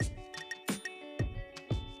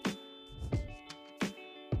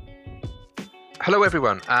Hello,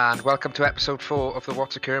 everyone, and welcome to episode 4 of the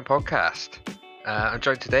What's Occurring podcast. I'm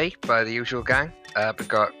joined today by the usual gang. We've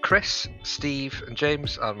got Chris, Steve, and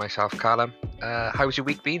James, and myself, Callum. How's your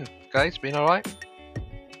week been, guys? Been all right?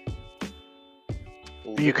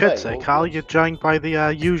 You could say, Carl, you're joined by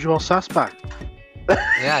the usual suspect.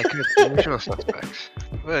 Yeah, I could. The usual suspects.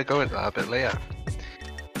 We'll go into that a bit later.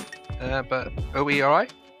 But are we all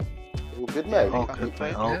right? All good, mate. All good,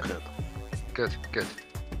 mate. All Yeah. good. Good.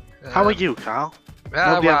 How are you, Carl?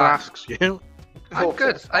 Yeah, Nobody ever asks you. I'm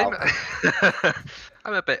good. Focus, I'm Al.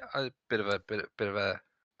 I'm a bit of a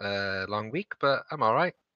long week, but I'm all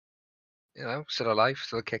right. You know, still alive,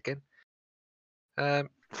 still kicking.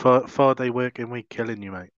 4-day working week killing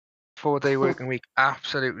you, mate. 4-day working week,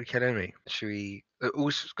 absolutely killing me. Should we?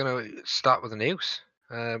 Who's gonna start with the news?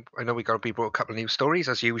 I know we got a couple of news stories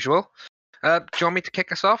as usual. Do you want me to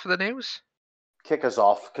kick us off with the news? Kick us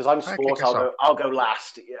off, because I'm Right, sports. kick us I'll go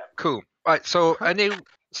last. Yeah. Cool. Right. So a new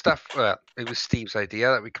stuff. It was Steve's idea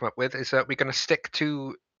that we come up with. Is that we're going to stick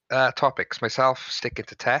to topics. Myself sticking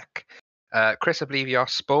to tech. Chris, I believe you're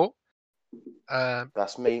sport.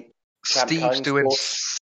 That's me. Steve's Kind doing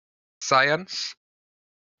sports. science.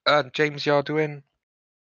 James, you're doing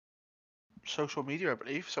Social media, I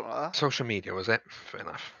believe, something like that. social media, was it? Fair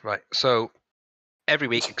enough. Right. So every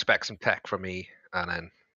week expect some tech from me, and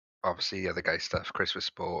then obviously the other guy stuff. Chris with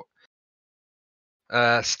sport.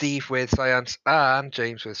 Steve with science, and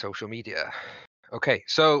James with social media. Okay,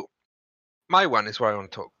 so my one is what I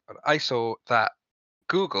want to talk about. I saw that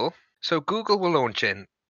Google will launch in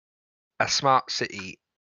a smart city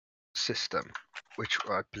system, which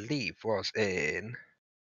I believe was in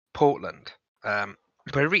Portland, but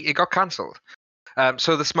it got cancelled.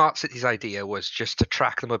 So the smart cities idea was just to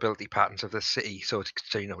track the mobility patterns of the city. So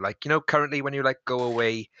currently when you like go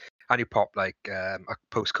away and you pop like a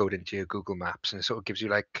postcode into your Google Maps, and it sort of gives you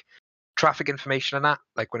like traffic information and that,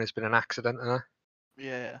 like when there's been an accident and that.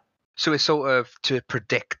 Yeah. So it's sort of to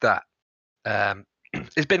predict that.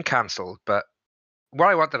 It's been cancelled, but what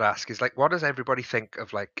I wanted to ask is like, what does everybody think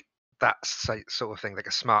of like that sort of thing, like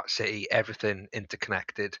a smart city, everything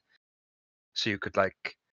interconnected, so you could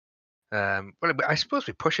like, well, I suppose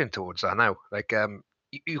we're pushing towards that now. Like,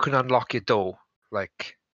 you can unlock your door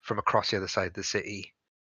like from across the other side of the city,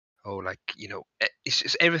 or like it's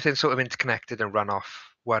just everything sort of interconnected and run off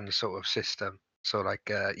one sort of system. So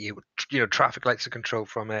like, traffic lights are controlled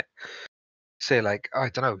from it. Say like, I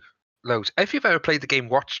don't know, loads. If you've ever played the game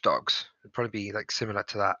Watch Dogs, it'd probably be like similar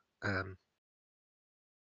to that. I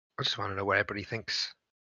just want to know what everybody thinks.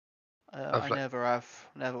 I never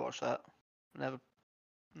watched that. Never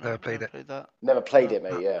Played it. played that. Never played it,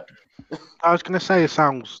 mate. Yeah. I was going to say it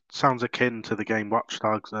sounds akin to the game Watch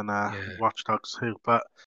Dogs and Watch Dogs 2, but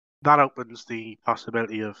that opens the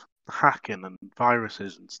possibility of hacking and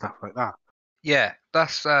viruses and stuff like that. Yeah,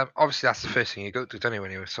 that's obviously that's the first thing you go to, don't you,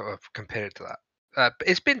 when you sort of compare it to that. But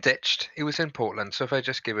it's been ditched. It was in Portland. So if I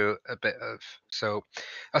just give you a bit of... So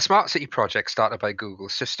a smart city project started by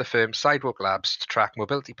Google's sister firm Sidewalk Labs to track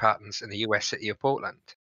mobility patterns in the US city of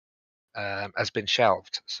Portland has been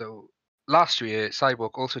shelved. So last year,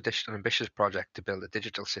 Sidewalk also dished an ambitious project to build a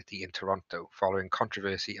digital city in Toronto following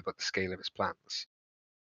controversy about the scale of its plans.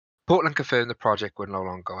 Portland confirmed the project would no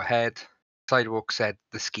longer go ahead. Sidewalk said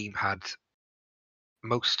the scheme had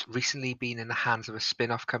most recently been in the hands of a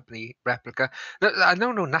spin-off company, Replica. I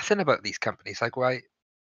don't know nothing about these companies. Like, why?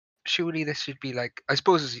 Surely this should be like, I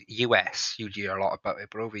suppose as US, you'd hear a lot about it,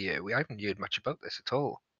 but over here, we haven't heard much about this at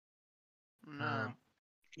all. No.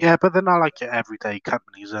 Yeah, but they're not like your everyday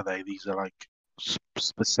companies, are they? These are like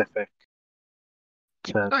specific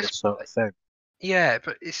to this sort of thing. Yeah,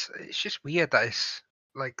 but it's just weird that it's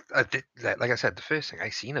like like I said, the first thing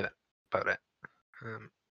I seen of it about it.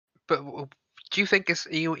 But do you think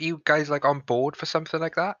are you guys like on board for something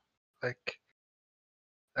like that, like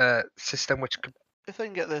a system which could? If they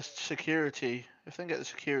can get the security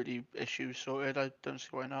issues sorted, I don't see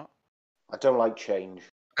why not. I don't like change.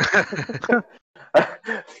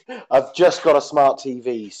 I've just got a smart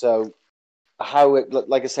TV, so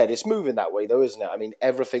like I said, it's moving that way, though, isn't it? I mean,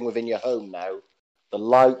 everything within your home now, the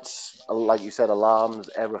lights, like you said, alarms,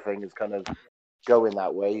 everything is kind of going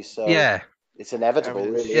that way. So Yeah. It's inevitable,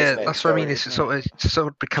 really. Yeah, isn't it? that's what I mean. It's sort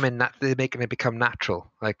of becoming they're making it become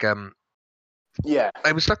natural. Like yeah.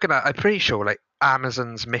 I was looking at. I'm pretty sure like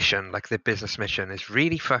Amazon's mission, like their business mission, is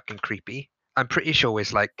really fucking creepy. I'm pretty sure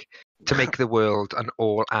it's like to make the world an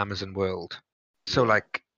all Amazon world. So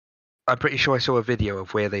like, I'm pretty sure I saw a video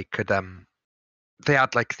of where they could they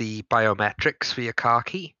had like the biometrics for your car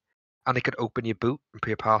key, and they could open your boot and put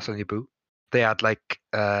your parcel in your boot. They had like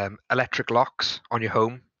electric locks on your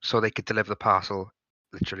home, so they could deliver the parcel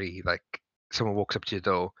literally like someone walks up to your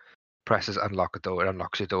door, presses unlock a door, it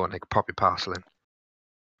unlocks your door, and they can pop your parcel in.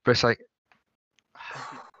 But it's like,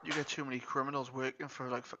 you get too many criminals working for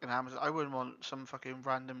like fucking Amazon. I wouldn't want some fucking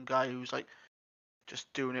random guy who's like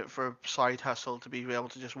just doing it for a side hustle to be able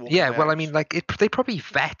to just walk. yeah, in my well, I house. mean, like they probably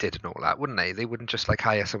vetted and all that, wouldn't they? They wouldn't just like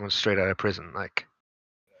hire someone straight out of prison, like.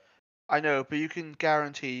 I know, but you can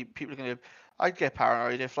guarantee people are gonna. I'd get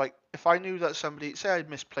paranoid if I knew that somebody, say I'd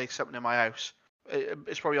misplaced something in my house.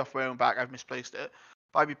 It's probably off my own back. I've misplaced it,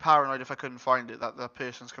 but I'd be paranoid if I couldn't find it that the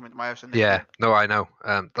person's coming to my house and nicked Yeah, it. no, I know.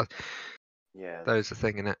 Yeah. That is the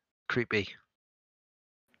thing, innit? Creepy.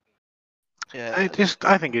 Yeah, I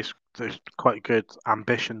think it's there's quite good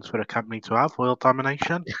ambitions for a company to have, world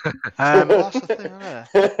domination. well, that's the thing,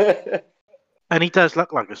 isn't it? And he does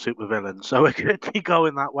look like a supervillain, so it could be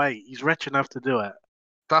going that way. He's rich enough to do it.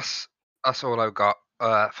 That's all I've got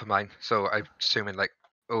for mine. So I'm assuming like,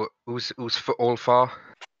 who's for all for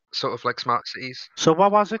sort of like smart cities. So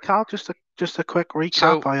what was it, Carl? Just a quick recap.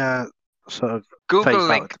 So I sort of Google phased out at the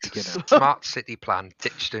linked beginning. smart city plan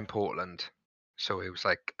ditched in Portland. So it was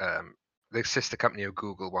like the sister company of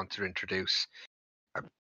Google wanted to introduce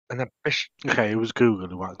an ambition. Okay, it was Google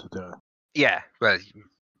who wanted to do it. Yeah, well,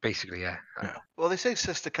 basically, yeah. Well, they say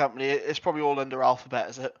sister company. It's probably all under Alphabet,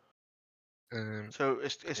 is it? So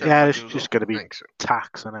it's Yeah, owned by it's Google. just going to be So.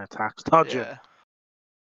 tax and tax dodging.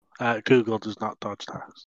 Yeah. Google does not dodge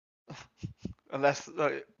tax. Unless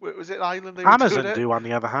was it Ireland? They Amazon were doing do, on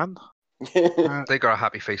the other hand. They got a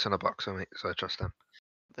happy face on a box, so I trust them.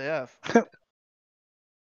 They have.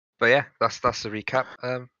 But yeah, that's the recap.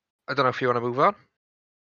 I don't know if you want to move on.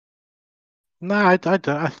 No, I don't.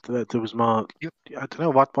 There was more. I don't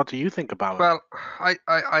know. What do you think about it? Well,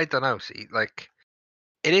 I don't know. See, like,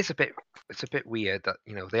 it's a bit weird that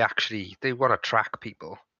they want to track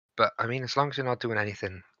people, but I mean, as long as you're not doing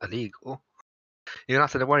anything illegal, you don't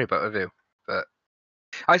have to worry about it, have you? But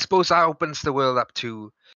I suppose that opens the world up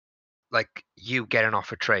to like you getting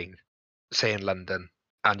off a train, say in London,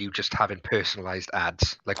 and you just having personalized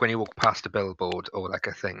ads. Like when you walk past a billboard or like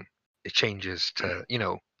a thing, it changes to you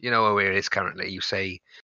know where it is currently. You say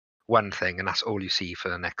one thing, and that's all you see for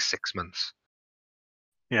the next 6 months.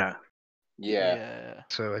 Yeah. Yeah.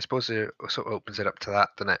 So I suppose it sort of opens it up to that,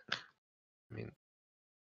 doesn't it? I mean,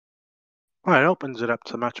 well, it opens it up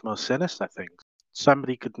to much more sinister things.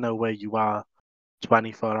 Somebody could know where you are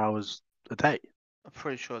 24 hours a day. I'm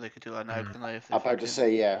pretty sure they could do that now, couldn't they? If they I'm about to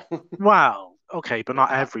say, yeah. Well, okay, but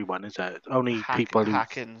not everyone, is it? Only people who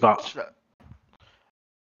hacking. got.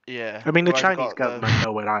 Yeah. I mean, the Chinese government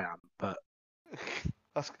know where I am, but.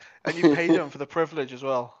 And you pay them for the privilege as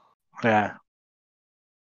well. Yeah.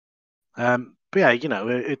 But yeah, I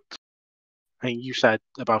mean, you said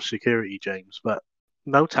about security, James, but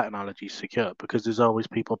no technology is secure because there's always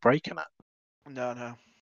people breaking it. No.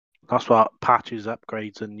 That's what patches,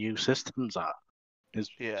 upgrades, and new systems are.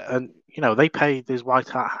 And they pay these white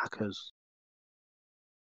hat hackers.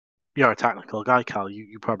 You're a technical guy, Cal.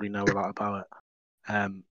 You probably know a lot about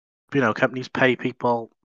it. Companies pay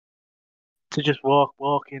people to just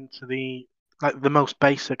walk into the most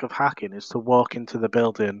basic of hacking is to walk into the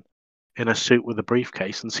building in a suit with a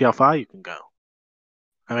briefcase and see how far you can go.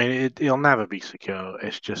 I mean, it'll never be secure.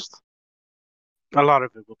 It's just a lot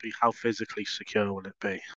of it will be how physically secure will it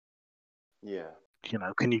be. Yeah.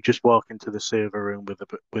 Can you just walk into the server room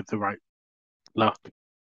with the right look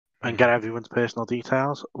and get everyone's personal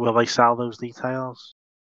details? Will they sell those details?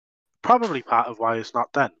 Probably part of why it's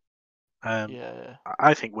not done.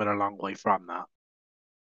 I think we're a long way from that.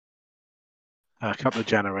 A couple of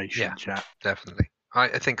generations, yeah. Definitely.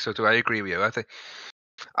 I think so too. I agree with you.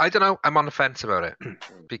 I don't know. I'm on the fence about it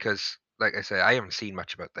because, like I say, I haven't seen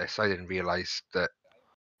much about this. I didn't realize that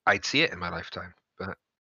I'd see it in my lifetime, but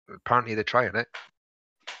apparently they're trying it.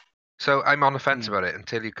 So I'm on the fence about it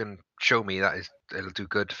until you can show me that it'll do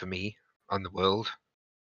good for me on the world.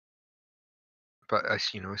 But I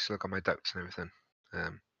still got my doubts and everything.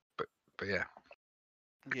 But yeah.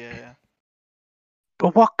 Yeah.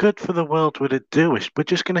 But what good for the world would it do? We're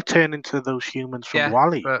just going to turn into those humans from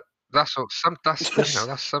WALL-E. But that's all.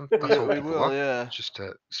 That's all people want. Yeah. Just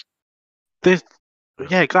to.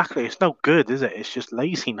 Yeah, exactly. It's no good, is it? It's just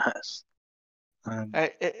laziness.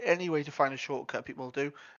 Any way to find a shortcut, people do.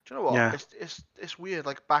 Do you know what? Yeah. It's weird.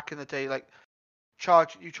 Like back in the day, like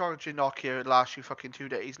charge your Nokia, it lasts you fucking 2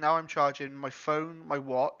 days. Now I'm charging my phone, my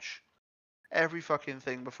watch, every fucking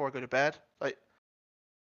thing before I go to bed. Like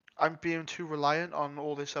I'm being too reliant on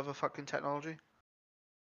all this other fucking technology.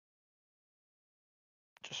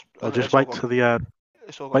 Just wait till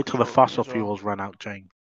the fossil fuels run out, James.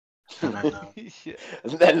 And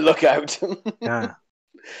then look out. Yeah.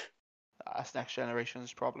 That's next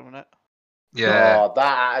generation's problem, isn't it? Yeah. Oh,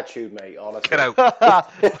 that attitude, mate. Honestly, Get out.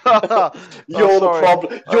 You're the sorry.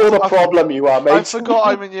 problem. You're the problem. You are, mate. I forgot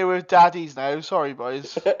I'm in here with daddies now. Sorry,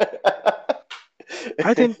 boys.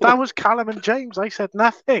 I didn't. That was Callum and James. I said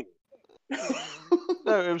nothing.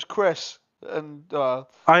 No, it was Chris. And Oh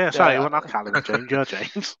yeah, sorry, yeah, we're not Callum and James. You're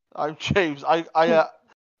James. I'm James.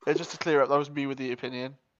 Just to clear up, that was me with the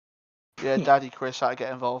opinion. Yeah, Daddy Chris had to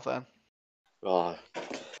get involved then. Oh.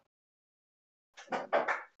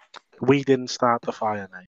 We didn't start the fire,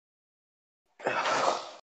 mate.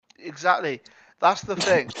 Exactly. That's the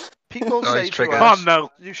thing. People Oh, say he's to triggered. Oh us, no.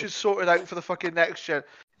 you should sort it out for the fucking next gen.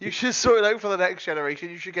 You should sort it out for the next generation.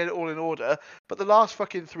 You should get it all in order. But the last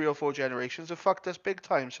fucking 3 or 4 generations have fucked us big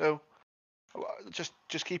time. So just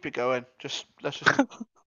keep it going. Let's just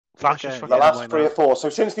Fuck just it. fucking- The Yeah, last why 3 or not? 4. So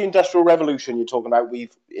since the Industrial Revolution, you're talking about,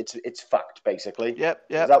 it's fucked basically. Yep.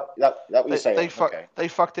 Is that what you're saying? They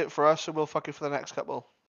fucked it for us, so we'll fuck it for the next couple.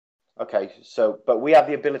 Okay. So, but we have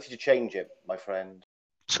the ability to change it, my friend.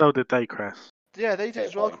 So did they, Chris. Yeah, they did Fair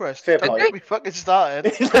as well, point. Chris. Fair Don't point. get me fucking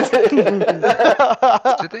started. Did they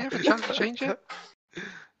have a chance to change it?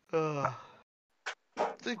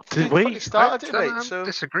 They Did we? fucking started it, I mate. So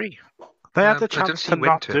disagree. They had the I don't chance see to wind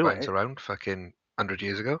not do turbines it. around fucking 100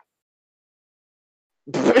 years ago.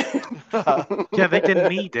 Yeah, they didn't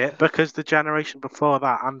need it because the generation before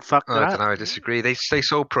that unfucked Oh, it I up. don't know. I disagree. They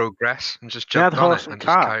saw progress and just They had jumped on horse it and and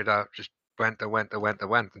just cart. carried out. Just went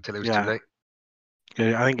until it was Yeah. too late.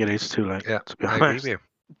 Yeah, I think it is too late. Yeah, to be I agree honest. with you.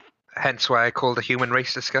 Hence why I call the human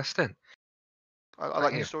race disgusting. I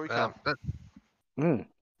like your story, Cal.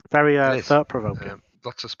 Very It is. thought provoking.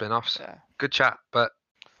 Lots of spin-offs. Yeah. Good chat, but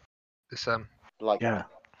this Yeah.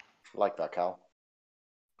 Like that, Cal.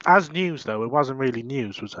 As news though, it wasn't really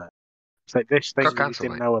news, was it? It's like this thing Got that you cancelled,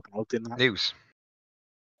 didn't mate. know about, didn't it? news.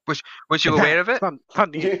 Was you aware of it? It's not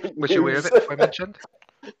news. Was you aware of it if I mentioned?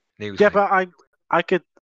 News. Yeah, mate. but I could.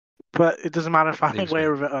 But it doesn't matter if I'm News,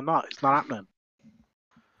 aware mate. of it or not. It's not happening.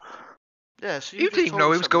 Yeah, so You just didn't even told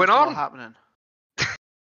know us it was something going that's not on. happening.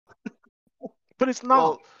 But it's not.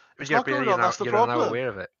 Well, it's not going on. That's the You're now problem. aware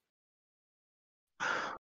of it.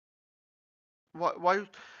 Why?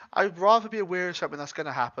 I'd rather be aware of something that's going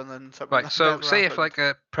to happen than something Right. that's So, never say if happened. like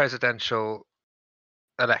a presidential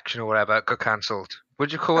election or whatever got cancelled,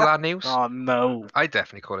 would you call that news? Oh no. I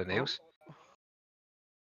definitely call it news.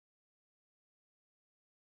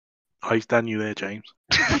 Oh, he's done you there, James.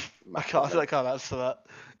 I can't answer that.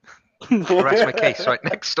 Rest my case. Right.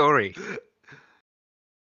 Next story.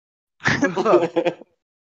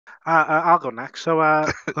 I'll go next. So,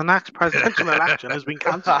 the next presidential election has been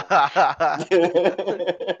cancelled.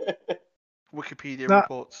 Wikipedia No.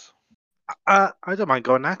 reports. I don't mind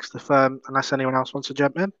going next if unless anyone else wants to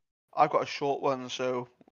jump in. I've got a short one, so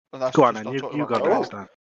and that's Go on just then. not talking You about go Chris.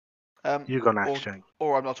 next then. You go next, James.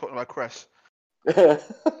 Or I'm not talking about Chris.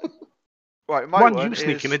 Right, my One one you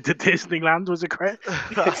sneaking is... into Disneyland was a Chris.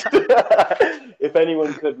 If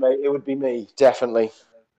anyone could, mate, it would be me. Definitely.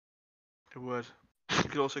 It would. You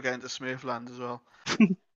could also get into Smurfland as well.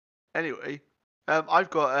 Anyway, I've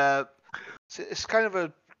got it's kind of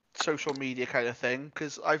a social media kind of thing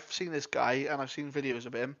because I've seen this guy and I've seen videos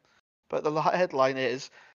of him. But the headline is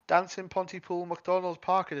Dancing Pontypool McDonald's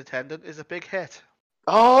parking attendant is a big hit.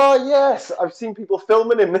 Oh yes, I've seen people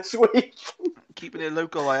filming him this week. Keeping it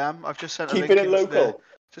local, I am. I've just sent a Keeping link it local.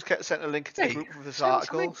 sent a link into the group of this send us a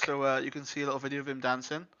article, link. so you can see a little video of him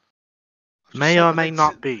dancing. May or may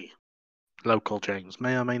not be local, James.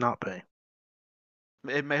 May or may not be.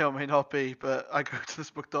 It may or may not be, but I go to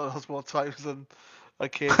this McDonald's more times than I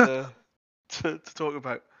care to talk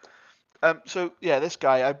about. So yeah, this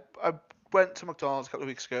guy, I went to McDonald's a couple of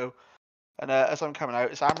weeks ago, and as I'm coming out,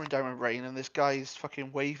 it's hammering down with rain, and this guy's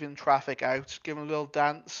fucking waving traffic out, giving a little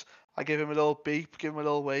dance. I give him a little beep, give him a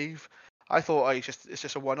little wave. I thought it's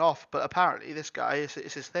just a one-off, but apparently this guy is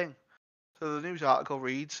his thing. So the news article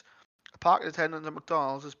reads: a parking attendant at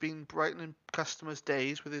McDonald's has been brightening customers'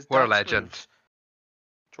 days with his What a dance legend. moves.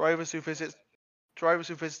 Drivers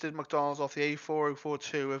who visited McDonald's off the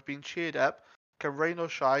A4042 have been cheered up, can rain or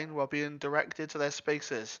shine, while being directed to their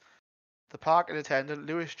spaces. The parking attendant,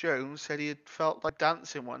 Lewis Jones, said he had felt like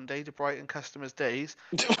dancing one day to brighten customers' days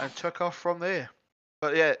and took off from there.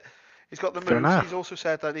 But yeah, he's got the Fair moves. enough. He's also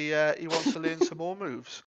said that he wants to learn some more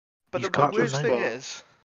moves. But He's the got worst them, thing mate. is,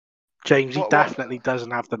 James, he What- definitely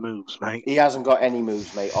doesn't have the moves, mate. He hasn't got any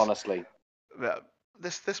moves, mate. Honestly.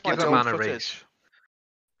 this Give might the be man old a footage.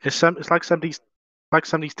 It's like somebody's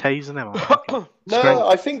tasing him. On fucking No,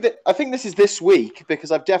 screen. I think this is this week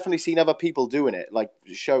because I've definitely seen other people doing it, like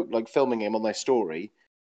filming him on their story.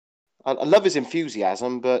 I love his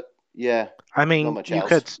enthusiasm, but yeah, I not mean, much you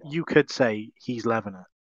else. could say he's loving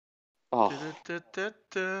it. Oh,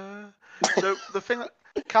 So the thing,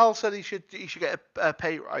 Cal said he should get a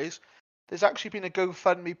pay rise. There's actually been a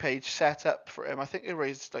GoFundMe page set up for him. I think it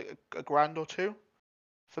raised like a grand or two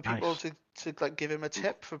for people Nice. to like give him a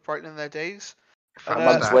tip for brightening their days. From And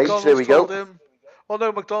month's that. wage, there we go. Told him, well,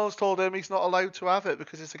 no, McDonald's told him he's not allowed to have it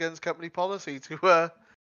because it's against company policy to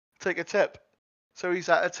take a tip. So he's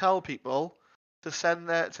had to tell people to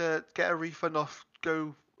to get a refund off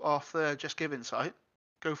the Just Giving site,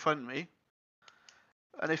 GoFundMe.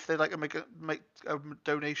 And if they'd like to make a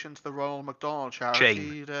donation to the Ronald McDonald charity,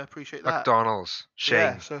 Shame. he'd appreciate that. McDonald's. Shame.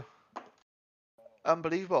 Yeah, so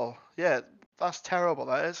unbelievable. Yeah, that's terrible.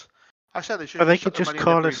 That is. I said they should. But they chuck could the just money in a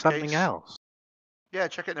call it briefcase. something else. Yeah,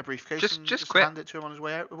 chuck it in a briefcase Just and quit. hand it to him on his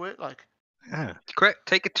way out to work. Like, Yeah. Quick,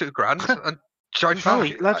 take it $2,000 and join In Oh, back.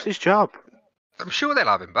 he loves his job. I'm sure they'll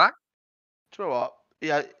have him back. do you know what?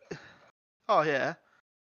 Yeah. Oh yeah.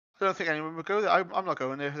 I don't think anyone would go there. I'm not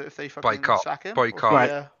going there if they fucking Boycott. sack him. Boycott.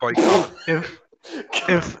 Right. Boycott.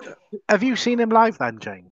 If have you seen him live then,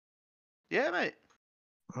 Jane? Yeah, mate.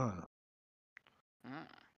 Oh. Mm.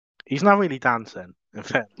 He's not really dancing, in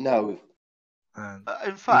fact. no.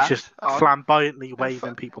 In fact, He's just flamboyantly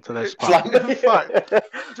waving people to their spot. In fact, do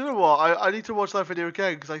you know what? I need to watch that video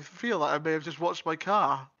again because I feel like I may have just watched my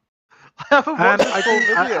car. I haven't watched the full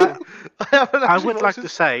video. I haven't I actually would watched like it. to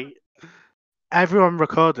say, everyone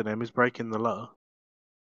recording him is breaking the law.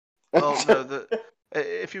 Well, no,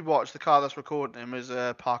 if you watch, the car that's recording him is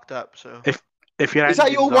parked up. So If your Is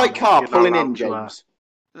that your engine's white on, car you're not pulling allowed in, to, James?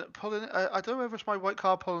 pulling. I don't know if it's my white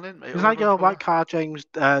car pulling in, mate. Is or that if your I'm white car, James?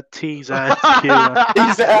 Teaser.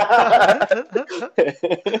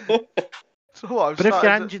 So what? But if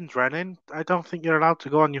your engine's running, I don't think you're allowed to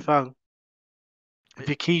go on your phone. If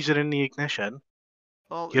your keys are in the ignition,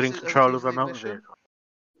 you're in control of a motor vehicle.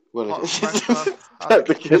 Well,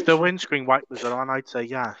 If the windscreen wipers are on, I'd say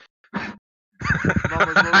yeah.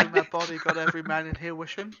 Mama's rolling that body, got every man in here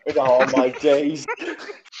wishing. Oh my days.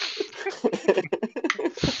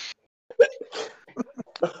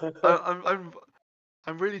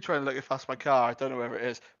 I'm really trying to look if that's my car. I don't know where it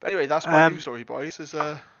is. But anyway, that's my news story, boys.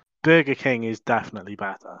 Burger King is definitely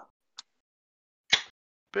better.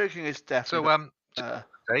 Burger King is definitely.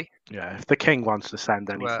 Yeah, if the King wants to send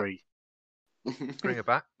any free. Bring it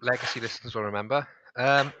back. Legacy listeners will remember.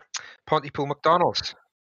 Pontypool McDonald's.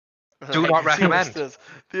 Do not recommend.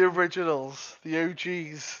 The originals, the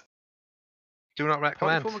OGs. Do not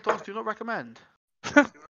recommend. Pontypool McDonald's, do not recommend.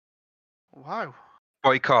 Wow.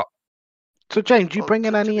 Boycott. So James, do you bring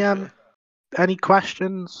in any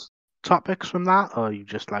questions, topics from that, or you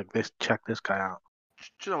just like this? Check this guy out.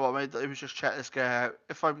 Do you know what, mate? It was just check this guy out.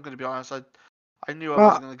 If I'm going to be honest, I knew I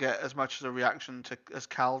wasn't going to get as much as a reaction as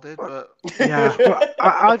Cal did, but yeah, but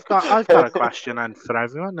I've got a question and for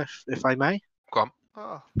everyone, if I may. Go on.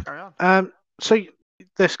 Oh, carry on. So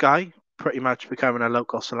this guy pretty much becoming a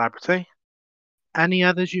local celebrity. Any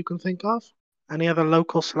others you can think of? Any other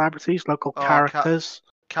local celebrities, local characters?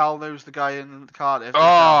 Cal knows the guy in Cardiff.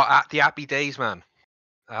 Oh, at the Happy Days, man.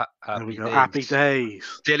 There we go. Happy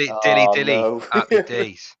Days. Dilly. No. Happy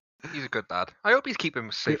Days. He's a good dad. I hope he's keeping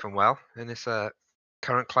safe and well in this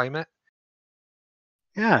current climate.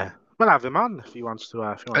 Yeah, we'll have him on if he wants to.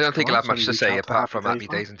 I don't think he'll have much to say apart from Happy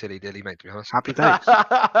Days and Dilly, mate, to be honest. Happy Days.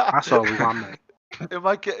 That's all we want, mate. It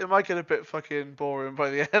might get a bit fucking boring by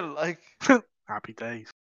the end, like. Happy Days.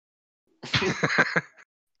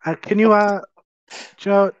 Can you do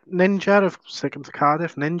you know Ninja of Sticking to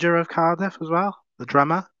Cardiff? Ninja of Cardiff as well. The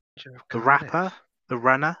drummer, the rapper, the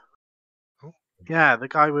runner. Oh. Yeah, the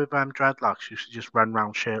guy with dreadlocks used to just run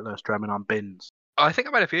around shirtless, drumming on bins. I think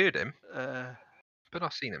I might have heard him, but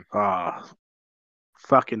not seen him. Oh,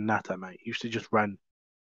 fucking nutter, mate. Used to just run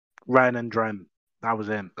and drum. That was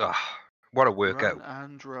him. Oh, what a workout! Run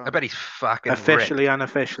and drum. I bet he's fucking officially, ripped.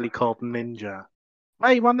 unofficially called Ninja.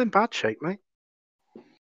 Hey, he wasn't in bad shape, mate.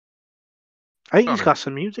 I think he's got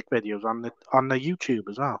some music videos on the YouTube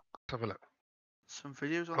as well. Let's have a look. Some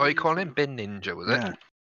videos on. Oh, you calling him Bin Ninja, was it? Yeah.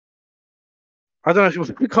 I don't know if you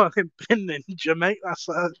want to call him Bin Ninja, mate.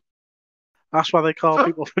 That's why they call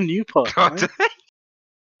people from Newport.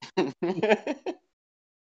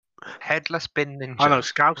 Headless Bin Ninja. I know,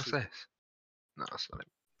 Scouts. What's this? No, that's not him.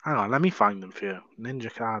 Hang on, let me find them for you.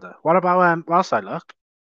 Ninja Carter. What about whilst I look?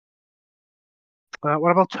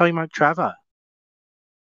 What about Toy Mike Trevor?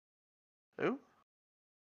 Who? Do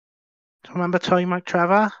you remember Toy Mike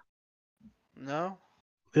Trevor? No.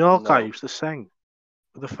 The old guy used to sing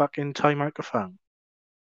with a fucking toy microphone.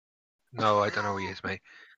 No, I don't know who he is, mate.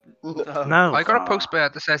 No. I got a post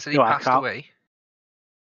that says that he passed away.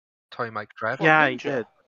 Toy Mike Trevor. Yeah, he did.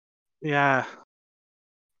 Yeah.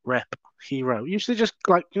 Rip. hero. He used to just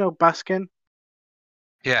busking.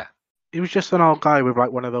 Yeah. He was just an old guy with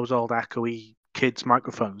like one of those old echoey kids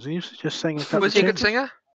microphones. He used to just sing a couple Was he a good tunes.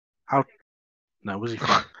 singer? No, was he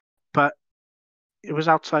fun? But it was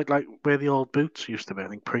outside like where the old Boots used to be. I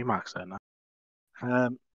think Primax there now.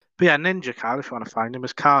 But yeah, Ninja Cal, if you want to find him,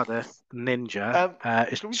 is Cardiff Ninja.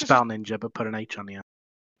 It's spell Ninja, but put an H on the end.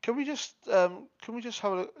 Can we just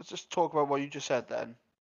just talk about what you just said then?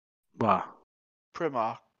 What?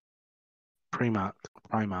 Primark. Primark.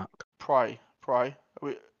 Pry.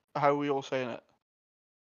 How are we all saying it?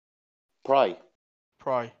 Pry.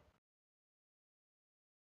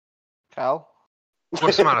 Cal?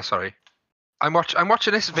 What's the matter? Sorry. I'm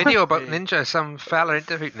watching this video about Ninja. Some fella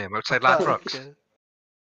interviewing him outside Ladbrokes.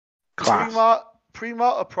 Class.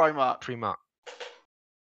 Primark or Primark? Primark.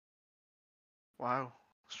 Wow.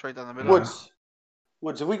 Straight down the middle.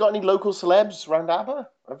 Woods, have we got any local celebs around ABBA?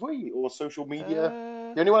 Have we? Or social media?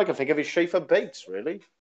 The only one I can think of is Schaefer Bates, really.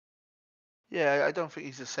 Yeah, I don't think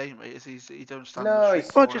he's the same, mate. He don't stand No, in the he's-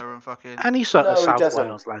 street corner and fucking... Any sort of No, he South doesn't.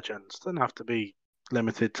 Wales legends. Doesn't have to be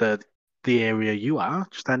limited to the area you are.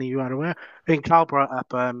 Just any you are aware. I think Carl brought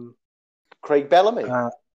up Craig Bellamy.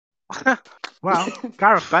 well,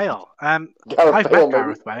 Gareth Bale. I've met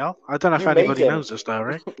Gareth Bale. I don't know if anybody knows the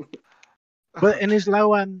story. But in his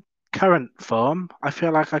low current form, I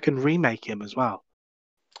feel like I can remake him as well.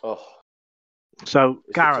 Oh. So,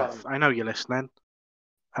 Gareth, I know you're listening.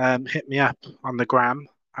 Hit me up on the gram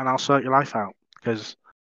and I'll sort your life out. Because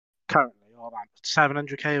currently, all that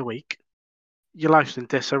 700k a week, your life's in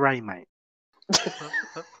disarray, mate.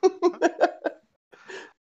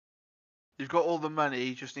 You've got all the money,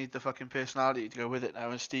 you just need the fucking personality to go with it now,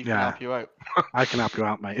 and Steve can help you out. I can help you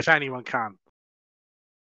out, mate. If anyone can.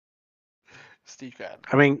 Steve can.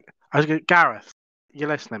 I mean, Gareth, you're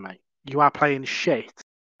listening, mate. You are playing shit,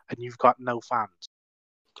 and you've got no fans.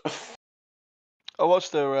 I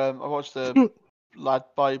watched the Lad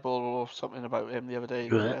Bible or something about him the other day.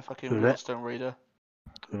 Fucking Wheelstone Raider.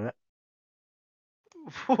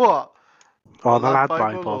 What? Oh, the Lad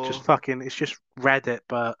Bible, just fucking, it's just Reddit,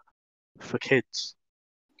 but for kids.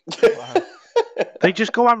 Wow. They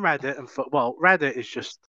just go on Reddit and Reddit is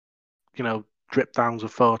just, drip downs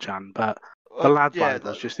of 4chan, but the Lad Bible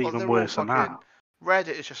is just even worse than that.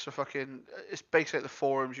 Reddit is just it's basically like the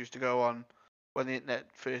forums used to go on when the internet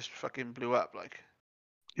first fucking blew up, like.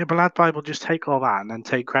 Yeah, but Lad Bible just take all that and then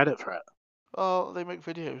take credit for it. Oh, they make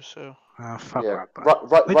videos, so. Oh, fuck Lad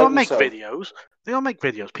Bible. They don't make videos. They don't make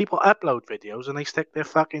videos. People upload videos and they stick their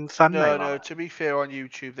fucking thumbnail on it. To be fair, on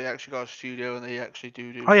YouTube, they actually got a studio and they actually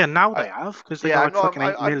do. Oh, yeah, now they have, because they got like fucking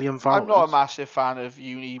 8 million followers. I'm not a massive fan of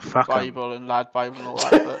Uni Bible and Lad Bible and all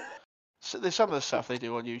that, but some of the stuff they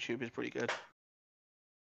do on YouTube is pretty good.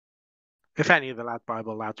 If any of the Lad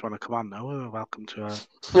Bible lads want to come on, though, we're welcome to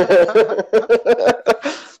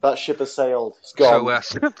That ship has sailed. It's gone.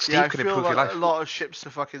 So, Steve can improve your life. A lot of ships are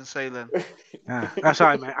fucking sailing. Yeah, that's all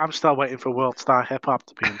right, mate. I'm still waiting for World Star Hip Hop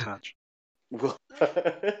to be in touch.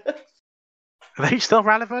 Are they still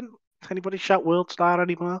relevant? Anybody shout World Star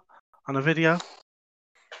anymore on a video?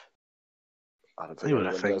 I don't think they were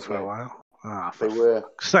a thing for a while. Oh, they were.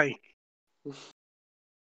 Sake.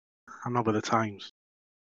 I'm not with the times.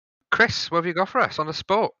 Chris, what have you got for us on the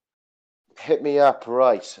sport? Hit me up,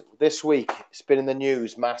 right. This week, it's been in the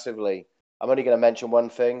news massively. I'm only going to mention one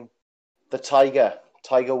thing. The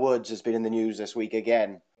Tiger Woods has been in the news this week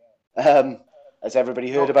again. Has everybody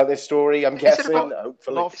heard about this story? I'm guessing,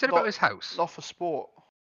 hopefully. Is it about his house? Not for sport.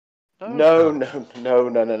 No.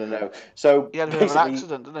 So he had a bit of an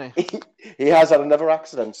accident, didn't he? He has had another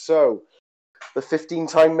accident. So the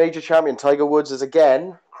 15-time major champion Tiger Woods has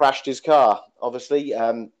again crashed his car. Obviously,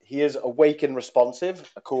 he is awake and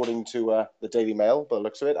responsive, according to the Daily Mail, by the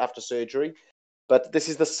looks of it, after surgery. But this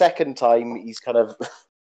is the second time he's kind of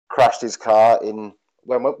crashed his car in...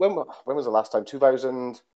 When was the last time?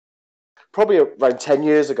 2000... Probably around 10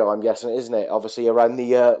 years ago, I'm guessing, isn't it? Obviously, around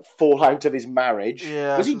the fallout of his marriage.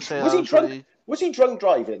 Yeah, was he drunk? Was he drunk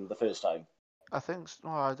driving the first time? I think.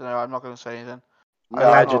 Well, I don't know. I'm not going to say anything. No,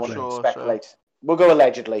 allegedly. Speculate. So. We'll go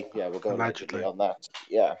allegedly. Yeah, we'll go allegedly on that.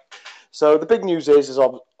 Yeah. So the big news is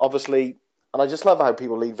obviously, and I just love how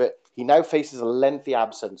people leave it. He now faces a lengthy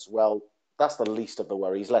absence. Well, that's the least of the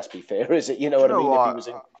worries. Let's be fair, is it? You know what I mean? What? If he was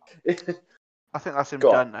in... I think that's him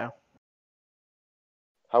done now.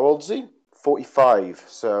 How old is he? 45.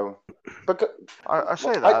 So, but I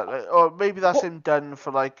say that, or maybe that's him done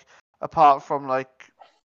for apart from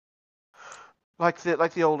like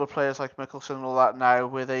the older players like Mickelson and all that now,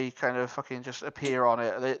 where they kind of fucking just appear on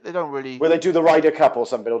it. They don't really. Where they do the Ryder Cup or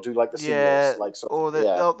something, or do like the Yeah, seniors, like sort or of,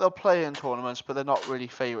 yeah. they'll play in tournaments, but they're not really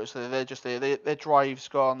favourites. They're just there. Their drive's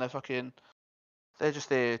gone. They're just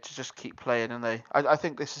there to just keep playing, and I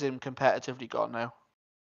think this is him competitively gone now.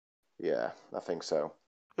 Yeah, I think so.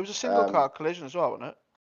 It was a single car collision as well, wasn't it?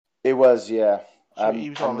 It was, yeah. So he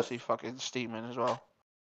was obviously fucking steaming as well.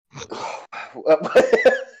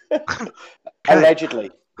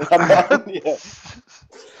 Allegedly. I'm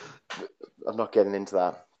not getting into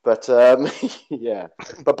that. But yeah.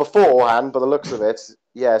 But beforehand, by the looks of it,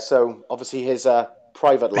 yeah. So obviously his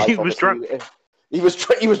private life. He was drunk. He was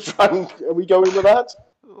drunk. Are we going with that?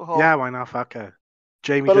 Oh, Yeah, why not? Fuck her.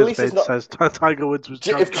 Jamie But at Does least it's Bid not- says Tiger Woods was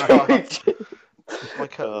drunk.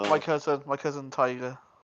 my cousin Tiger.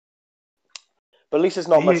 But at least it's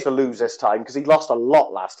not much to lose this time, because he lost a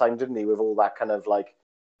lot last time, didn't he? With all that kind of like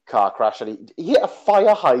car crash, and he hit a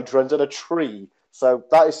fire hydrant and a tree. So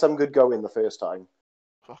that is some good going the first time.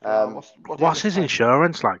 What's his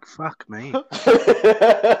insurance like? Fuck me.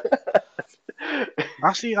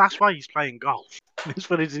 That's why he's playing golf. It's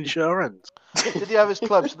for his insurance. Did he have his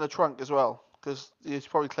clubs in the trunk as well? Because he's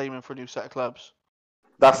probably claiming for a new set of clubs.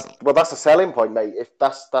 That's a selling point, mate. If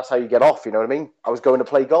that's how you get off, you know what I mean? I was going to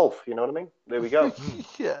play golf, you know what I mean? There we go.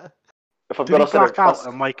 Yeah. If I've Did got he black out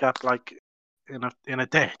and wake up like in a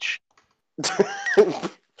ditch?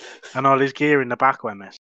 And all his gear in the back went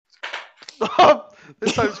missing.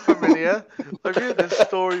 This sounds familiar. I've heard this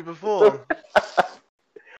story before.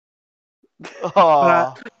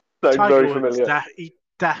 Oh. Sounds Tiger very Woods, familiar. he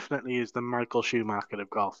definitely is the Michael Schumacher of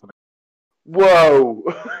golf. Whoa!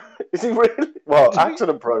 Is he really? Well,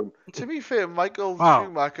 accident prone. To be fair, Michael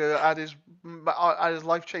Schumacher had his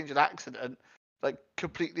life-changing accident, like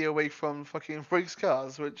completely away from fucking race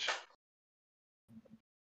cars, which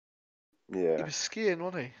he was skiing,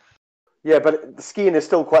 wasn't he? Yeah, but skiing is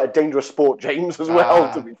still quite a dangerous sport, James, as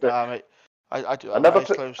well. To be fair, mate. I do.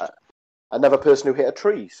 Another person who hit a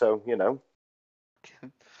tree, so you know.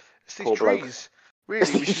 It's these trees.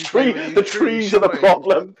 Really, the trees are the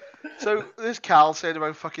problem. So this Cal said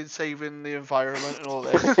about fucking saving the environment and all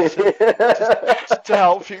this to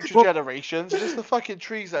help future generations. It's the fucking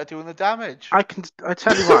trees that are doing the damage. I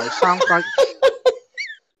tell you what, it sounds like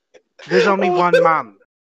there's only one man.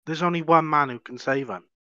 There's only one man who can save him,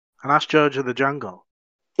 and that's George of the Jungle.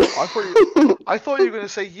 I thought you were going to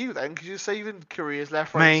say you then, because you're saving careers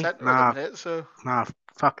left, right, and centre at the minute. So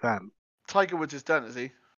fuck them. Tiger Woods is done, is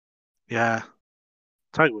he? Yeah,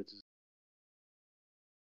 Tiger Woods.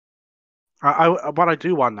 What I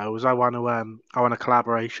do want though is I want a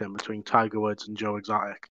collaboration between Tiger Woods and Joe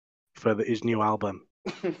Exotic for his new album.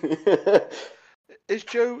 Is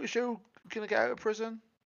Joe gonna get out of prison?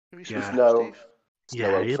 Yeah. No.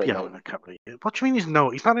 Yeah, he'll be out in a couple of years. What do you mean he's no?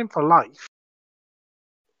 He's not in for life.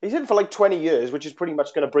 He's in for like 20 years, which is pretty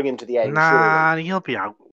much going to bring him to the end. Nah, surely. He'll be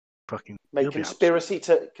out. Fucking. Mate, conspiracy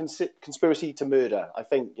to murder. I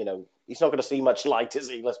think he's not going to see much light, is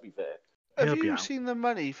he? Let's be fair. Have you seen the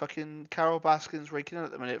money fucking Carol Baskin's raking in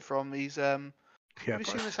at the minute from these have you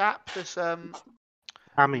seen this app? This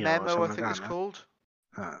Cameo, Memo, I think it's called.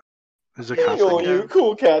 There's a you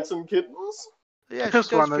cool cats and kittens. Yeah,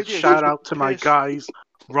 just want to shout out to my guys,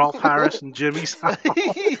 Rolf Harris and Jimmy Savile.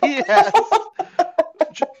 Yes.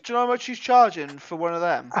 Do you know how much she's charging for one of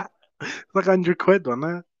them? Like £100,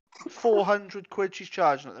 wasn't it? 400 quid she's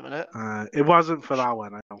charging at the minute. It wasn't for that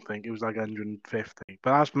one, I don't think. It was like 150.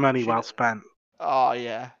 But that's money well spent. Oh,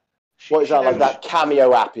 yeah. What is that, like that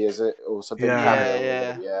Cameo app, is it? Or something?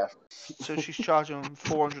 Yeah. So she's charging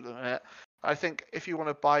 400 at the minute. I think if you want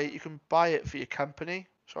to buy it, you can buy it for your company.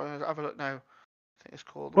 So I'm going to have a look now. I think it's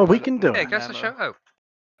called... Well, we can do it. Yeah, give us a shout out.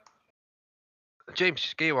 James,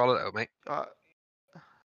 just get your wallet out, mate.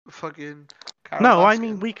 Fucking... No, I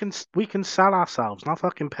mean we can sell ourselves, not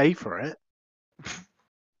fucking pay for it.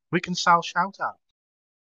 We can sell shout out.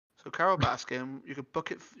 So Carol Baskin, you can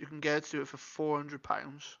book it. You can get her to do it for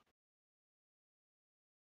 £400.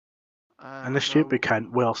 And the stupid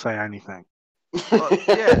cunt will say anything. But,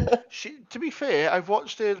 yeah, to be fair, I've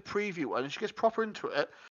watched the preview one, and she gets proper into it,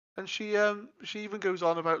 and she even goes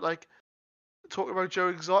on about like talking about Joe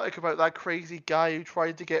Exotic, about that crazy guy who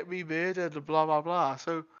tried to get me murdered, and blah blah blah.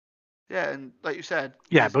 So. Yeah, and like you said...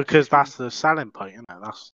 Yeah, because that's the selling point, isn't it?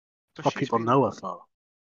 That's what people know her for.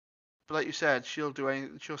 But like you said, she'll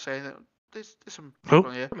say that... There's some people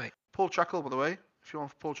on here. Mate. Paul Chuckle, by the way. If you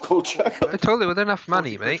want Paul Chuckle. I told you with enough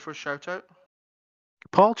money, mate. For a shout out.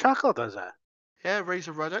 Paul Chuckle does it? Yeah,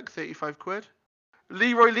 Razor Ruddock, 35 quid.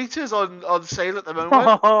 Leroy Lita's on sale at the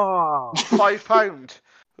moment. £5.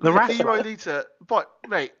 The rest Leroy of it, Lita, but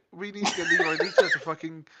mate, we need to get Leroy Lita to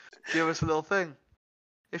fucking give us a little thing.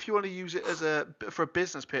 If you want to use it for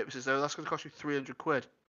business purposes, though, that's going to cost you 300 quid.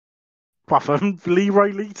 what, from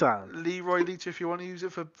Leroy Lita? Leroy Lita, if you want to use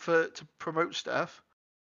it to promote stuff,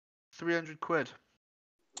 300 quid.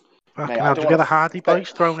 Fucking I hell, don't do we get wanna the Hardy Boys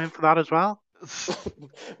thrown in for that as well?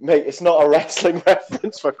 Mate, it's not a wrestling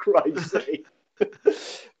reference, for Christ's sake.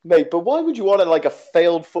 Mate, but why would you want like a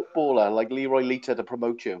failed footballer like Leroy Lita to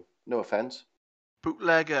promote you? No offense.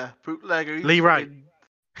 Bootlegger. He's Leroy. fucking...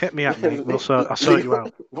 Hit me up, mate. I'll sort you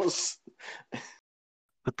out. What's...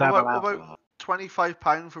 The devil What out. about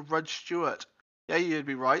 £25 for Rud Stewart? Yeah, you'd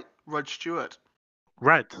be right. Rud Stewart.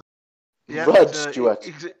 Red. Yeah, Rud Stewart.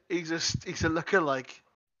 He's a lookalike.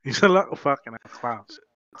 He's a little fucking class.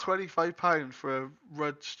 £25 for a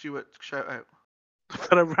Rud Stewart shout out.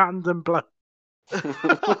 For a random bloke.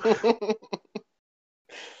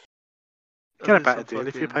 Get a better deal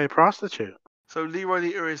if you pay a prostitute. So Leroy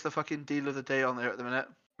Lita is the fucking deal of the day on there at the minute.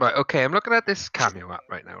 Right, okay, I'm looking at this Cameo app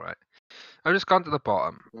right now, right? I've just gone to the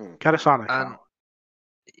bottom. Get a Sonic And out.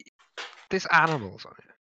 there's animals on it.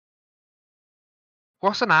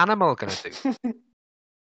 What's an animal gonna do?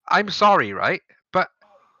 I'm sorry, right? But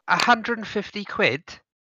 150 quid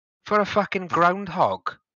for a fucking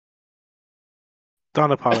groundhog?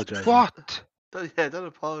 Don't apologise. What? Yeah, don't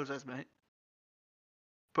apologise, mate.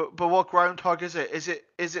 But what groundhog is it? Is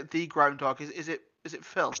it the groundhog? Is it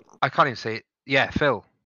Phil? I can't even say it. Yeah, Phil.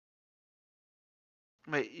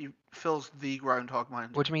 Mate, Phil's the groundhog,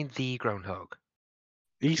 mind. What do you mean the groundhog?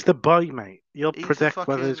 He's the boy, mate. He'll He's predict the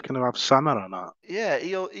whether it's fucking- going to have summer or not. Yeah,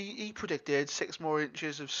 he predicted 6 more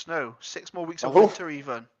inches of snow, 6 more weeks of Oh. winter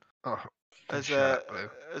even. Oh, As shut up, Blue.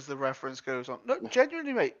 as the reference goes on. No,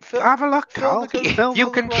 genuinely, mate. Phil, Have a look, Phil Carl. the Goat- Phil You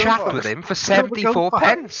the can Goat chat Fox. with him for Phil the Goat 74 Fox.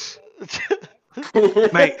 pence.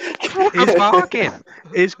 Mate, What a bargain.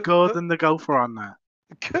 is Gordon the Gopher on there?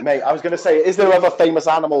 Mate, I was going to say, is there other famous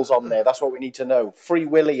animals on there? That's what we need to know. Free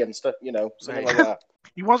Willy and stuff, something Mate. like that.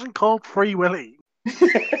 He wasn't called Free Willy.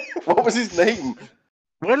 What was his name?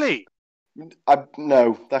 Willy.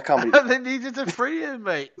 No, that can't be. They needed to free him,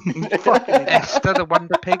 mate. Esther the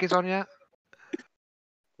Wonder Pig is on yet?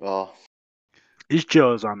 Oh, Is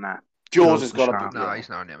Jaws on there? Jaws has the got shark. to No, he's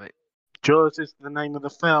not on yet, mate. Jaws is the name of the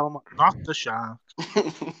film, not the shark. be.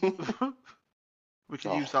 We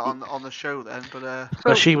could Oh. use that on the show then, but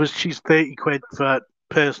But she's 30 quid for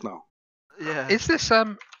personal. yeah. Is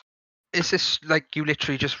this like you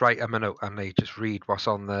literally just write them a note and they just read what's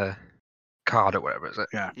on the card or whatever, is it?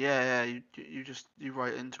 Yeah, you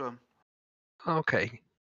write into him. Okay.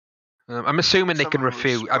 I'm assuming they can Someone will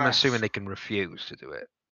refuse. I'm express. assuming they can refuse to do it.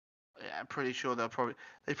 Yeah, I'm pretty sure they're probably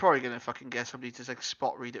gonna fucking get somebody to like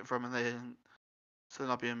spot read it from, so they're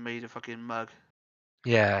not being made a fucking mug.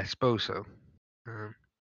 Yeah, I suppose so.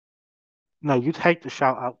 No, you'd hate to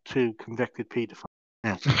shout out to convicted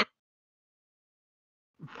paedophile.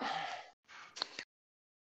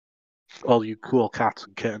 All you cool cats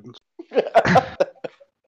and kittens.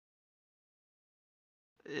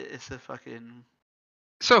 It's a fucking.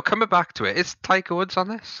 So coming back to it, is Tiger Woods on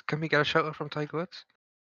this? Can we get a shout out from Tiger Woods?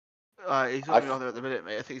 He's not on there at the minute,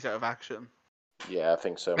 mate. I think he's out of action. Yeah, I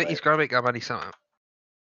think so, Mate, mate. he's got to make that money somehow.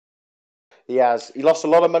 He has. He lost a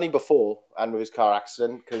lot of money before and with his car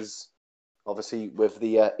accident because obviously with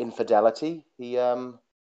the infidelity, he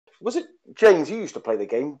was it James? You used to play the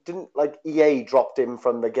game, didn't like EA dropped him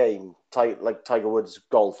from the game, like Tiger Woods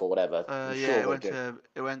golf or whatever. I'm Yeah, sure it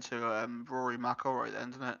they went did. to Rory McIlroy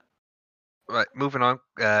then, didn't it? Right, moving on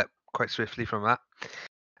quite swiftly from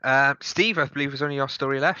that. Steve, I believe there's only your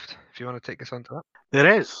story left. If you want to take us on to that.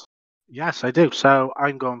 There is. Yes, I do. So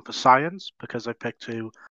I'm going for science because I picked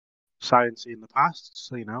two sciencey in the past.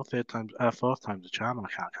 So, fourth time's a charm and I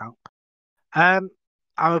can't count.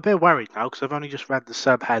 I'm a bit worried now because I've only just read the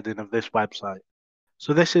subheading of this website.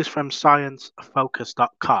 So this is from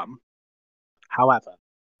sciencefocus.com. However,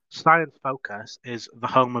 Science Focus is the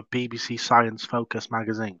home of BBC Science Focus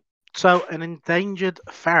magazine. So an endangered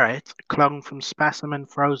ferret cloned from specimen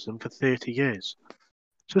frozen for 30 years.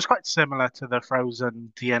 So it's quite similar to the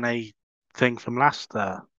frozen DNA thing from last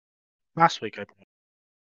week, I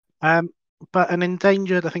believe. But an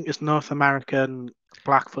endangered, I think it's North American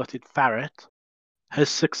black-footed ferret, has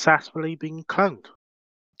successfully been cloned.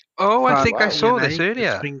 Oh, I think I wow. saw DNA this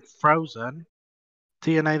earlier. That's been frozen.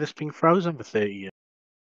 DNA that's been frozen for 30 years.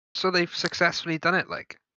 So they've successfully done it,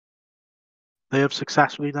 like They have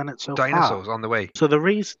successfully done it so dinosaurs far. on the way. So the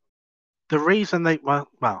reason they've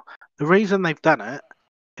done it,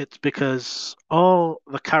 it's because all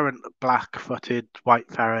the current black-footed white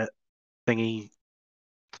ferret thingy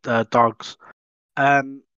dogs,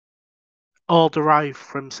 all derived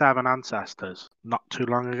from 7 ancestors not too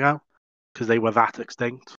long ago, because they were that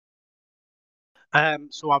extinct.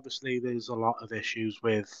 So obviously there's a lot of issues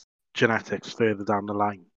with genetics further down the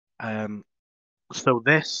line. So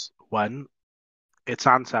this one, its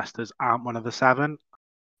ancestors aren't one of the 7.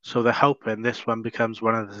 So they're hoping this one becomes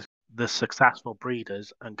one of the successful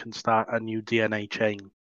breeders and can start a new DNA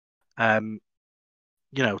chain. To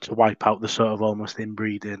wipe out the sort of almost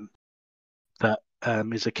inbreeding that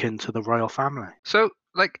is akin to the royal family. So,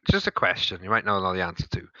 just a question you might know all the answer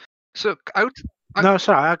to. So, No,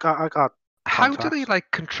 sorry, I got. How do they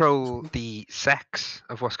control the sex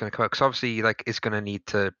of what's going to come out? Because obviously, it's going to need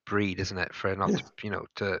to breed, isn't it, for it not to,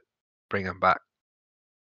 to bring them back?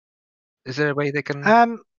 Is there a way they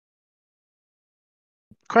can?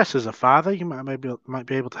 Chris, as a father, you might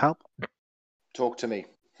be able to help. Talk to me.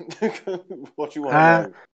 What do you want to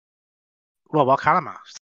know? Well, what can I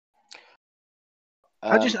ask?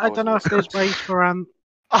 I don't know if there's ways for I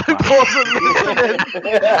wasn't listening.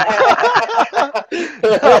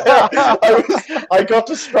 I got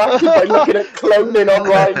distracted by looking at cloning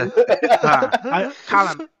online.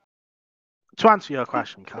 Callum, to answer your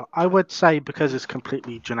question, Cal, I would say because it's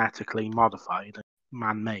completely genetically modified and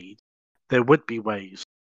man-made, there would be ways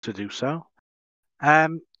to do so.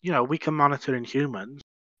 We can monitor in humans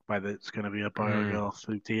whether it's going to be a boy or a girl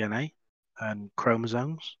through DNA and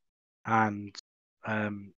chromosomes and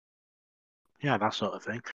that sort of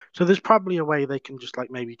thing. So there's probably a way they can just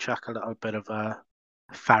maybe chuck a little bit of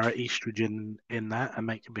ferret estrogen in there and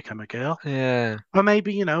make it become a girl. Yeah. Or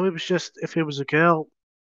maybe, it was just, if it was a girl,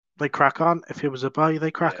 they crack on. If it was a boy,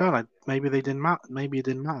 they crack on. Maybe they didn't matter. Maybe it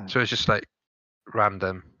didn't matter. So it's just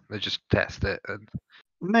random. They just test it.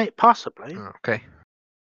 Possibly. Oh, okay.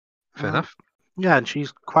 Fair enough. Yeah, and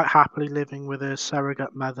she's quite happily living with her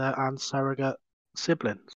surrogate mother and surrogate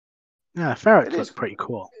siblings. Yeah, ferrets look pretty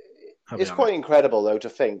cool. It's quite incredible, though, to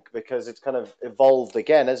think, because it's kind of evolved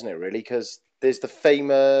again, isn't it, really? Because there's the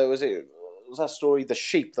famous, was that story, the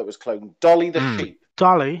sheep that was cloned? Dolly the sheep.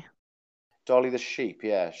 Dolly the sheep,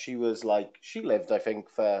 yeah. She lived, I think,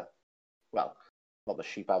 for, well, not the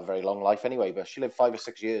sheep have a very long life anyway, but she lived 5 or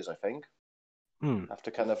 6 years, I think. After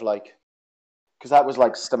kind of because that was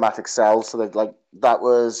stomach cells, so that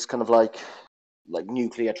was kind of like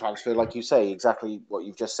nuclear transfer, like you say, exactly what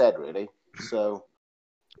you've just said, really. So...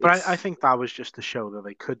 But I think that was just to show that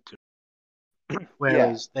they could do.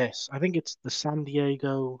 Whereas this, I think it's the San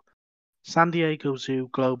Diego Zoo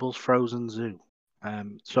Global's Frozen Zoo.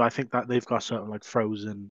 So I think that they've got sort of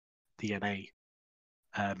frozen DNA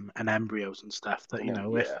and embryos and stuff that,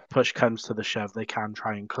 if push comes to the shove, they can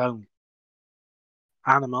try and clone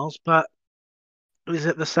animals. But is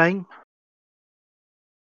it the same?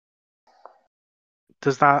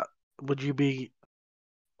 Would you be...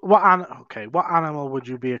 What animal would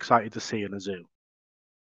you be excited to see in a zoo?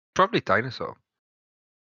 Probably dinosaur.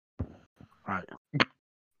 Right.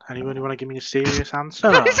 Anybody want to give me a serious answer?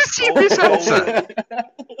 What is a serious answer?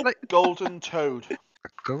 Golden toad.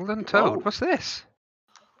 Golden toad? What's this?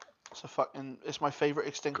 It's my favourite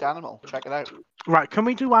extinct animal. Check it out. Right, can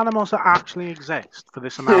we do animals that actually exist for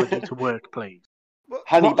this analogy to work, please?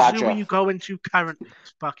 Honey badger. What zoo are you going to currently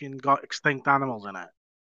that's fucking got extinct animals in it?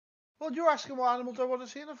 Well, you're asking what animal do I want to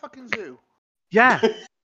see in a fucking zoo? Yeah.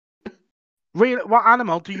 Really, what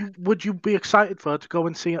animal would you be excited for to go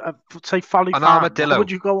and see? Say Folly Farm. An armadillo. What would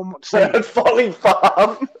you go and see? Folly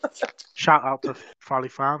Farm. Shout out to Folly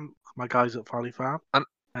Farm, my guys at Folly Farm. And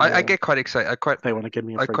I get quite excited. They want to give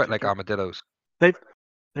me. I quite like armadillos. They've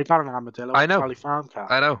got an armadillo. I know. Folly Farm cat.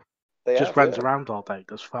 I know. Just runs around all day.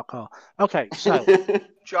 Does fuck all. Okay, so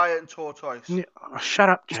giant tortoise. Yeah, shut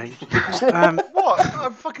up, James. What?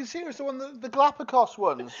 I'm fucking serious. The one, the Galapagos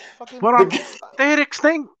ones. Fucking. They're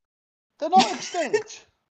extinct. They're not extinct.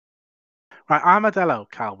 Right, armadillo,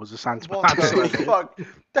 Cal, was a Santa. Fuck.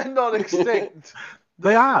 They're not extinct.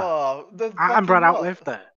 They are. Oh, and Brad outlived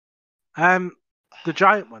there. The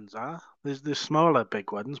giant ones are. There's smaller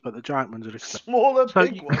big ones, but the giant ones are extinct. Smaller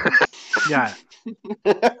big ones. Yeah.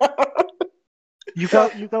 You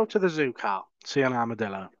go to the zoo, Cal. See an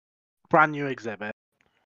armadillo. Brand new exhibit.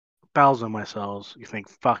 Bells and whistles. You think,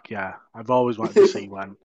 fuck yeah, I've always wanted to see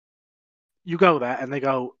one. You go there and they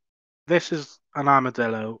go, this is an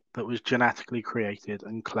armadillo that was genetically created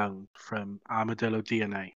and cloned from armadillo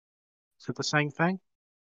DNA. Is it the same thing?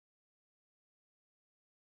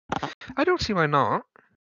 I don't see why not.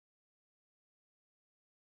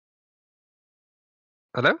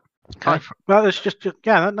 Hello? Okay. Well, that's just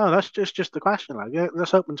that's just the question.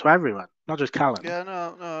 That's open to everyone, not just Callum. Yeah,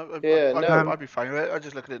 no. I'd be fine with it. I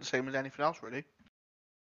just look at it the same as anything else, really.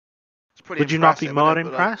 It's pretty. Would you not be impressive, more isn't it?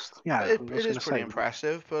 But, impressed? Yeah, It I was is gonna pretty say.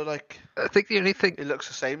 impressive, but like I think the only thing it looks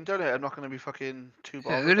the same, don't it? I'm not going to be fucking too Yeah,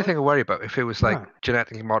 bothered. the only thing I worry about if it was like No.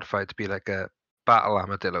 genetically modified to be like a battle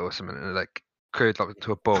armadillo or something, and like curled up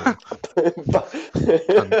into a ball.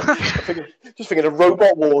 Just thinking of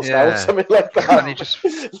Robot Wars now, or Yeah. something like that. And he just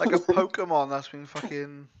like a Pokemon that's been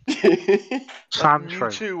fucking Sand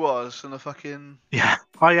like shrew. Mewtwo was and a fucking Yeah.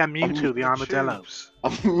 Oh yeah, Mewtwo, the the armadillo. tubes.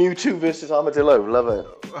 Mewtwo versus Armadillo, love it.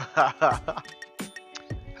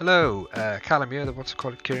 hello, Callum here, the What's It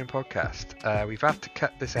Called Kieran podcast. We've had to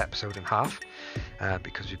cut this episode in half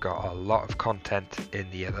because we've got a lot of content in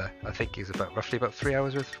the other. I think it's roughly about 3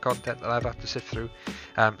 hours worth of content that I've had to sift through.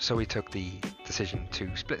 So we took the decision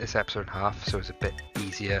to split this episode in half, so it's a bit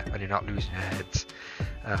easier and you're not losing your heads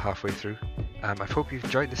halfway through. I hope you've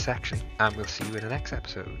enjoyed this section, and we'll see you in the next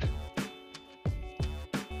episode.